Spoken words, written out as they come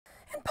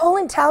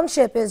Poland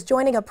Township is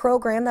joining a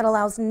program that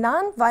allows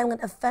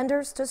nonviolent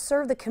offenders to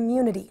serve the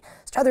community.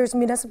 Struthers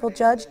Municipal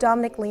Judge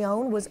Dominic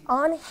Leone was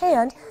on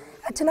hand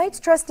at tonight's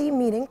trustee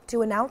meeting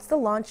to announce the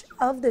launch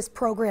of this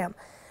program.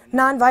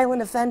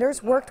 Nonviolent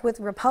offenders worked with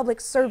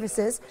Republic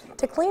Services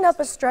to clean up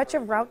a stretch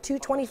of Route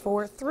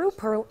 224 through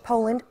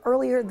Poland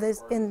earlier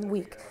this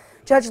week.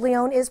 Judge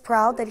Leone is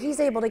proud that he's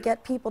able to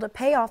get people to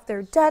pay off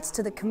their debts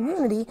to the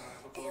community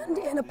and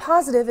in a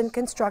positive and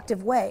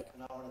constructive way.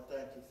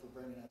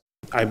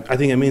 I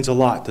think it means a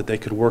lot that they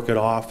could work it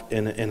off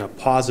in a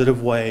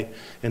positive way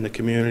in the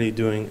community,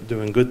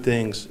 doing good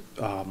things,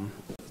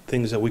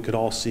 things that we could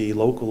all see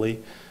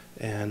locally,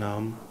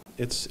 and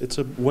it's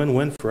a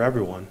win-win for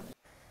everyone.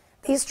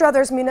 The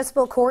Struthers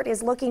Municipal Court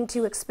is looking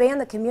to expand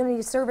the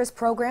community service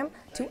program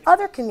to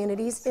other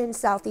communities in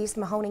southeast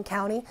Mahoning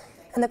County,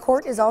 and the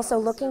court is also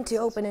looking to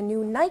open a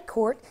new night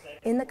court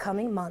in the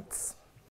coming months.